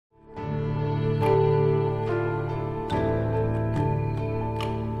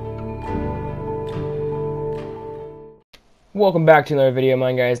Welcome back to another video of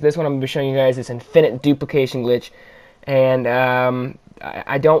mine, guys. This one I'm going to be showing you guys this infinite duplication glitch. And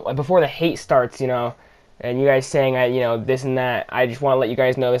I don't, before the hate starts, and you guys saying, this and that, I just want to let you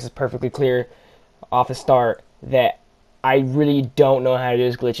guys know this is perfectly clear off the start that I really don't know how to do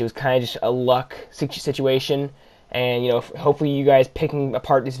this glitch. It was kind of just a luck situation. And, hopefully you guys picking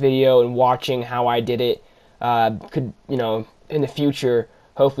apart this video and watching how I did it could, in the future,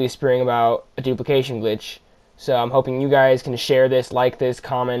 hopefully spring about a duplication glitch. So I'm hoping you guys can share this, like this,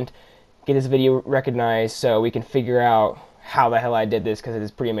 comment, get this video recognized so we can figure out how the hell I did this, because it is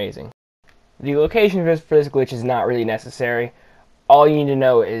pretty amazing. The location for this glitch is not really necessary. All you need to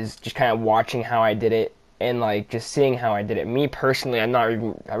know is just kind of watching how I did it and just seeing how I did it. Me personally, I'm not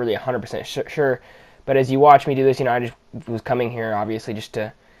really 100% sure, but as you watch me do this, I just was coming here obviously just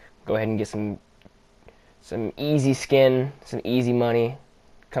to go ahead and get some easy skin, some easy money,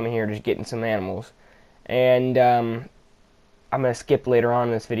 coming here just getting some animals. And I'm going to skip later on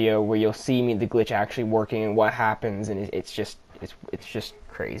in this video where you'll see the glitch actually working and what happens, and it's just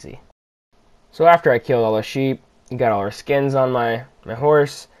crazy. So after I killed all the sheep, got all our skins on my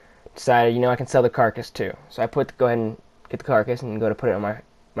horse, decided, I can sell the carcass too. So I go ahead and get the carcass and go to put it on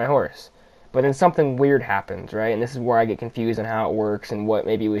my horse. But then something weird happens, right? And this is where I get confused on how it works and what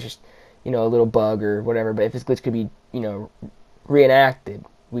maybe it was just, a little bug or whatever. But if this glitch could be, reenacted,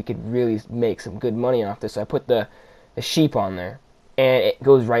 we could really make some good money off this. So I put the sheep on there, and it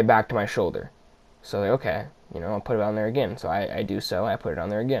goes right back to my shoulder. So okay, I'll put it on there again. So I do so. I put it on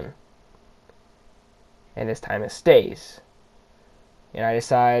there again, and this time it stays. And I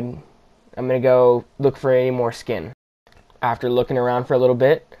decide I'm gonna go look for any more skin. After looking around for a little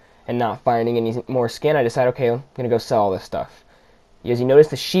bit and not finding any more skin, I decide, okay, I'm gonna go sell all this stuff. As you notice,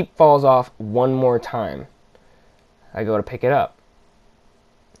 the sheep falls off one more time. I go to pick it up.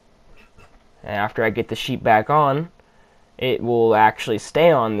 And after I get the sheep back on, it will actually stay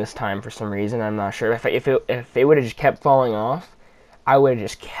on this time for some reason. I'm not sure. If it would have just kept falling off, I would have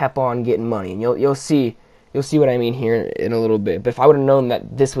just kept on getting money. And you'll see what I mean here in a little bit. But if I would have known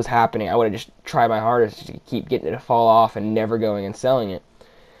that this was happening, I would have just tried my hardest to keep getting it to fall off and never going and selling it.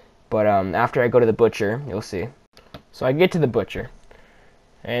 But after I go to the butcher, you'll see. So I get to the butcher.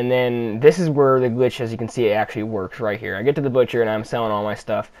 And then this is where the glitch, as you can see, it actually works right here. I get to the butcher and I'm selling all my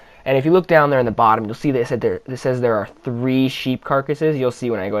stuff. And if you look down there in the bottom, you'll see that it says there are 3 sheep carcasses. You'll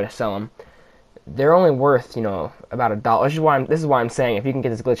see when I go to sell them. They're only worth, about $1. This is why I'm saying if you can get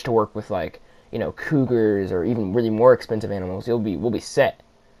this glitch to work with cougars or even really more expensive animals, we'll be set.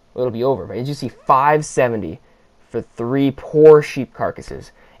 It'll be over. But as you see, $5.70 for 3 poor sheep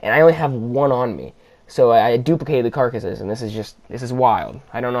carcasses, and I only have 1 on me. So I duplicated the carcasses, and this is wild.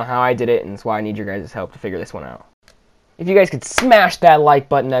 I don't know how I did it, and that's why I need your guys' help to figure this one out. If you guys could smash that like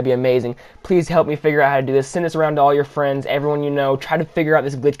button, that'd be amazing. Please help me figure out how to do this. Send this around to all your friends, everyone you know. Try to figure out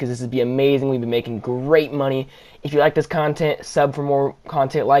this glitch, because this would be amazing. We've been making great money. If you like this content, sub for more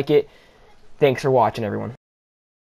content like it. Thanks for watching, everyone.